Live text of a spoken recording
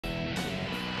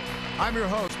I'm your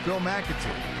host, Bill McAtee,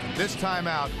 and this time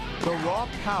out, the raw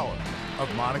power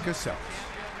of Monica Seles.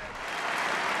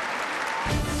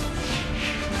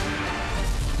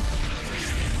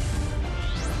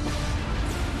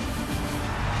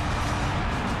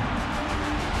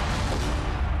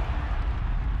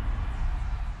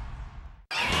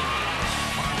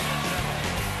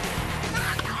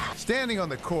 Standing on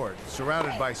the court,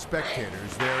 surrounded by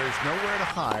spectators, there is nowhere to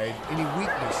hide any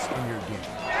weakness in your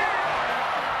game.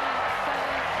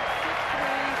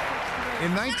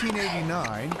 In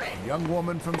 1989, a young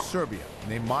woman from Serbia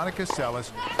named Monica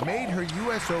Seles made her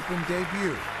U.S. Open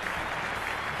debut.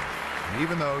 And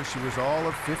even though she was all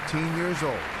of 15 years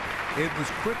old, it was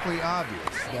quickly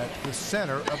obvious that the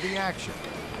center of the action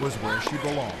was where she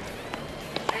belonged.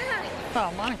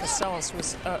 Well, Monica Seles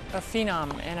was a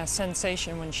phenom and a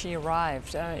sensation when she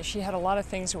arrived. She had a lot of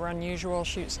things that were unusual.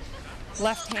 She was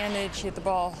left-handed. She hit the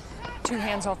ball 2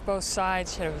 hands off both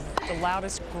sides. She had the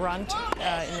loudest grunt in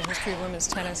the history of women's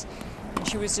tennis. And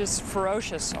she was just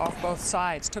ferocious off both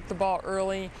sides. Took the ball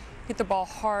early, hit the ball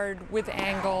hard with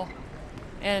angle,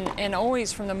 and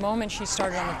always from the moment she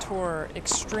started on the tour,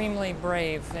 extremely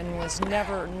brave and was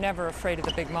never afraid of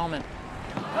the big moment.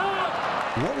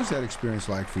 What was that experience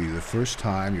like for you, the first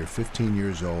time, you're 15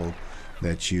 years old,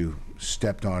 that you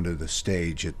stepped onto the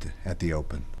stage at the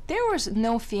Open? There was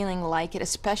no feeling like it,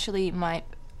 especially my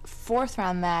 4th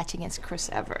round match against Chris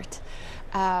Evert,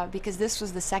 because this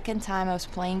was the second time I was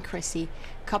playing Chrissy.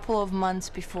 A couple of months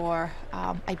before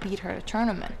I beat her at a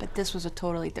tournament, but this was a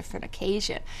totally different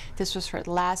occasion. This was her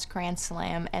last Grand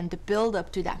Slam, and the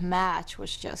build-up to that match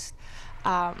was just,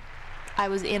 I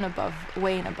was way in above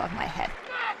my head.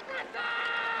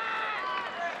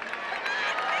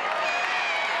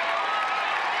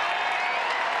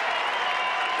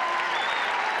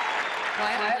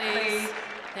 Quiet, please.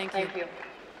 Thank you.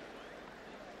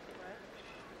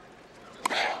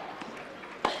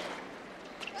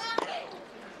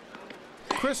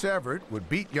 Chris Evert would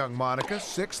beat young Monica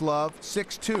 6-love,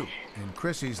 6-2 in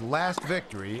Chrissy's last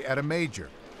victory at a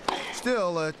major.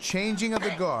 Still, a changing of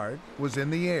the guard was in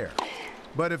the air.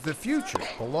 But if the future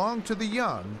belonged to the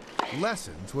young,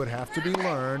 lessons would have to be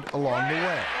learned along the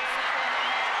way.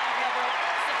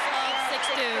 6-love,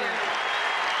 6-2.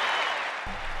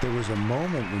 There was a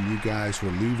moment when you guys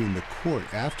were leaving the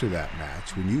court after that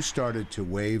match, when you started to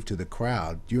wave to the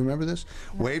crowd. Do you remember this?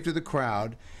 No. Wave to the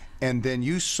crowd, and then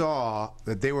you saw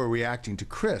that they were reacting to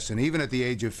Chris, and even at the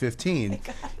age of 15,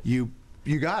 you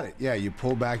got it. Yeah, you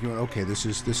pulled back, you went, okay, this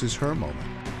is her moment.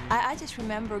 I just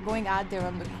remember going out there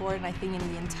on the court, and I think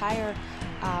in the entire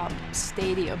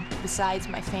stadium, besides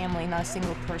my family, not a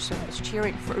single person was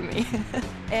cheering for me.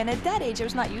 And at that age, I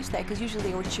was not used to that, because usually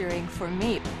they were cheering for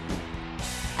me.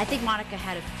 I think Monica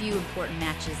had a few important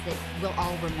matches that we'll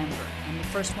all remember. And the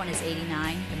first one is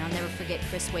 '89, and I'll never forget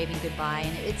Chris waving goodbye.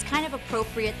 And it's kind of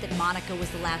appropriate that Monica was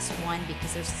the last one,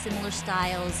 because there's similar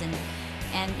styles,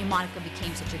 and Monica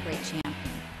became such a great champion.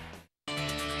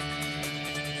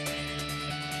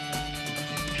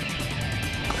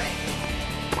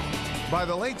 By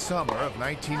the late summer of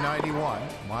 1991,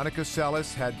 Monica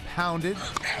Seles had pounded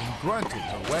and grunted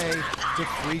her way to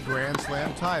 3 Grand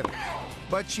Slam titles.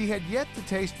 But she had yet to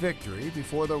taste victory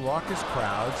before the raucous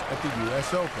crowds at the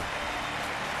U.S. Open.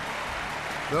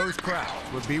 Those crowds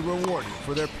would be rewarded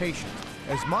for their patience,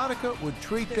 as Monica would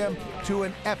treat them to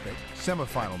an epic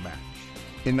semifinal match.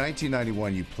 In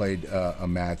 1991, you played a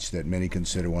match that many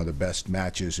consider one of the best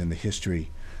matches in the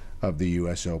history of the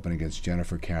U.S. Open against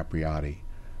Jennifer Capriati.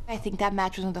 I think that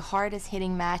match was one of the hardest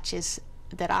hitting matches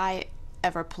that I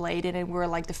ever played in, and we were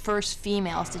like the first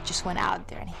females that just went out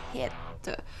there and hit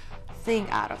the thing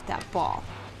out of that ball.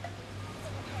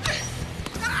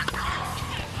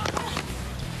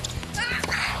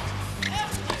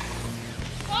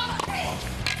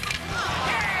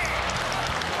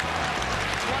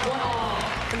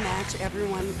 The match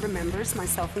everyone remembers,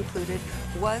 myself included,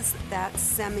 was that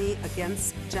semi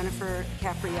against Jennifer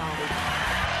Capriati.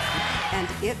 And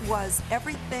it was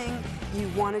everything you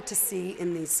wanted to see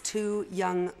in these 2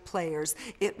 young players.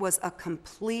 It was a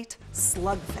complete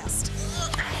slugfest.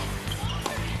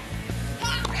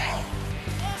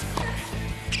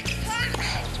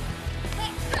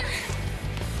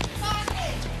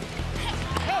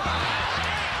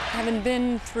 Having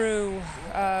been through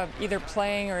either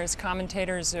playing or as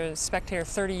commentators or spectator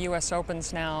 30 U.S.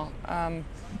 Opens now,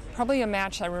 probably a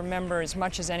match I remember as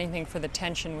much as anything for the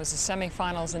tension was the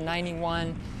semifinals in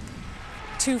 '91.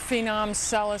 2 phenoms,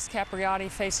 Seles, Capriati,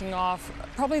 facing off.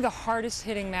 Probably the hardest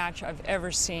hitting match I've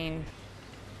ever seen.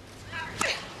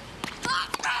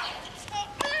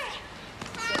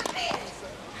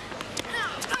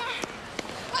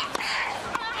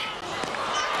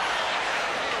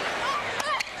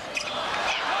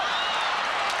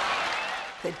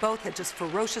 They both had just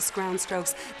ferocious ground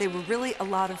strokes. They were really a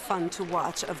lot of fun to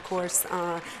watch. Of course,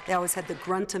 they always had the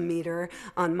gruntometer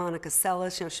on Monica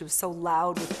Seles. You know, she was so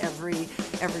loud with every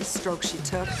stroke she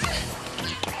took.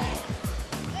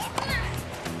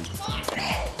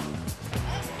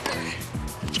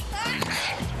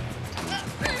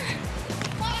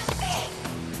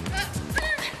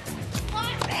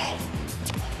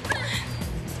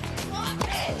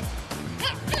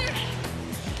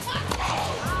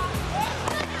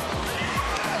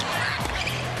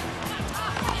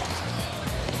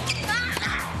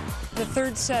 The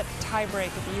third set tiebreak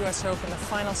at the U.S. Open, the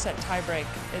final set tiebreak,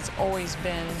 has always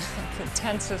been the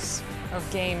tensest of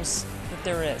games that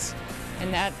there is.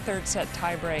 And that third set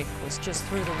tiebreak was just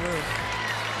through the roof.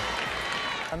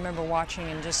 I remember watching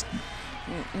and just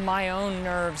my own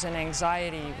nerves and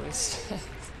anxiety was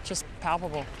just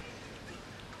palpable.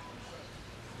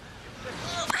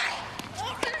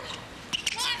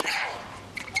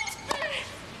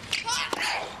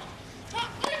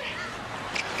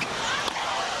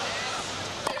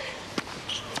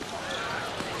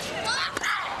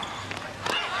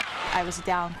 I was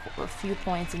down a few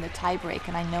points in the tiebreak,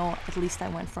 and I know at least I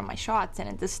went for my shots, and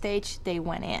at this stage, they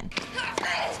went in.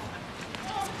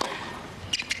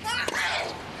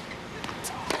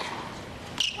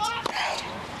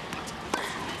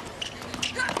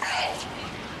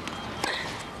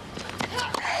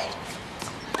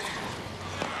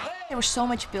 There was so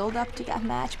much build-up to that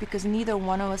match because neither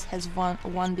one of us has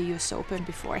won the U.S. Open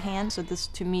beforehand. So this,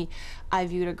 to me, I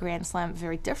viewed a Grand Slam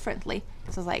very differently.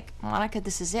 So I was like, Monica,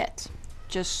 this is it.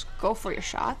 Just go for your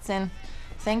shots. And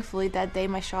thankfully, that day,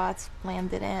 my shots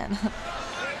landed in.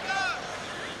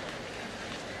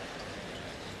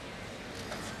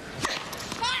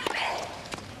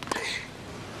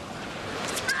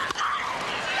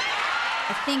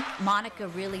 I think Monica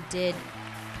really did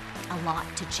a lot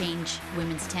to change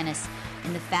women's tennis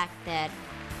in the fact that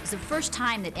it was the first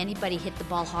time that anybody hit the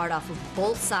ball hard off of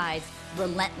both sides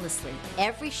relentlessly.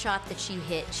 Every shot that she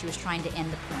hit, she was trying to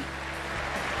end the point.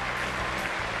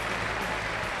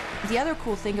 The other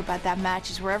cool thing about that match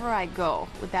is wherever I go,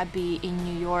 would that be in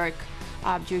New York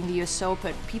during the US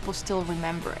Open, people still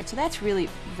remember it. So that's really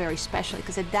very special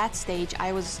because at that stage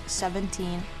I was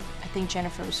 17, I think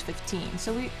Jennifer was 15.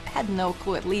 So we had no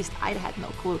clue, at least I had no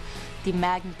clue, the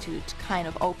magnitude kind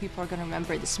of, oh, people are going to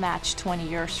remember this match 20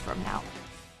 years from now.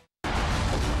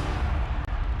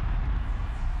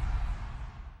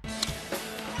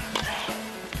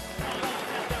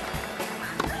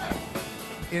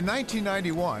 In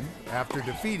 1991, after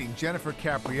defeating Jennifer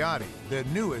Capriati, the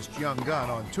newest young gun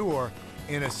on tour,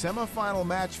 in a semifinal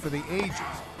match for the ages,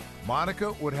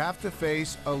 Monica would have to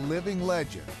face a living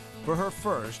legend for her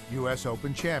first U.S.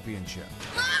 Open championship.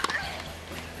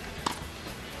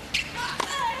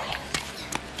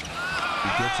 You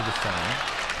get to the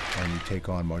final, and you take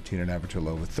on Martina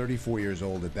Navratilova, 34 years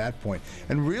old at that point,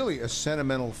 and really a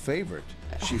sentimental favorite.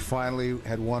 She finally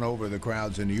had won over the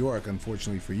crowds in New York.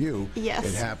 Unfortunately for you, yes,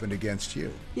 it happened against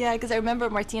you. Yeah, because I remember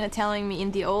Martina telling me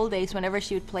in the old days, whenever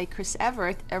she would play Chris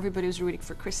Evert, everybody was rooting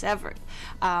for Chris Evert.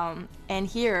 And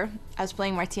here, I was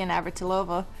playing Martina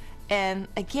Navratilova, and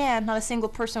again, not a single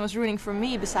person was rooting for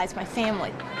me besides my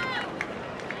family.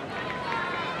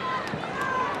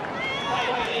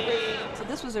 So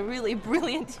this was a really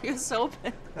brilliant US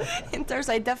Open. In terms,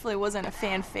 I definitely wasn't a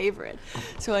fan favorite.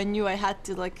 So I knew I had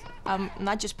to, like, I'm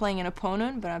not just playing an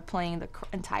opponent, but I'm playing the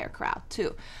entire crowd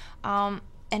too. And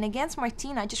against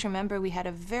Martina, I just remember we had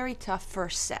a very tough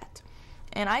first set.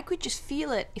 And I could just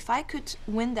feel it. If I could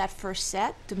win that first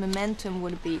set, the momentum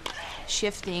would be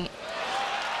shifting.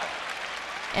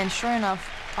 And sure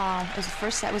enough, the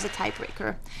first set was a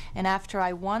tiebreaker. And after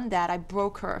I won that, I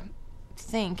broke her, I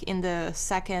think, in the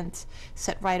second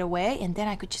set right away. And then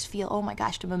I could just feel, oh my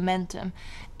gosh, the momentum.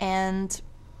 And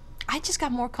I just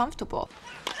got more comfortable.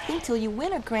 I think till you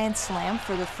win a Grand Slam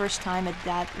for the first time at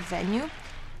that venue,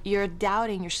 you're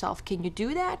doubting yourself. Can you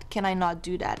do that? Can I not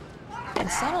do that? And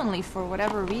suddenly, for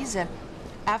whatever reason,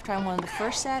 after I won the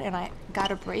first set and I got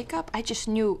a breakup, I just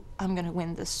knew I'm going to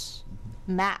win this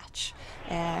match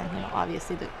and, you know,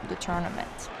 obviously the tournament.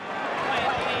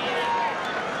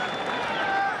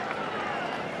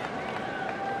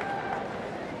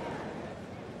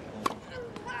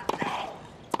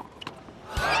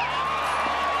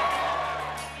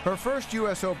 Her first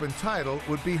U.S. Open title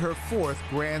would be her fourth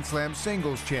Grand Slam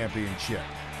singles championship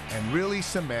and really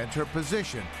cement her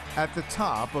position at the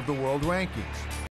top of the world rankings.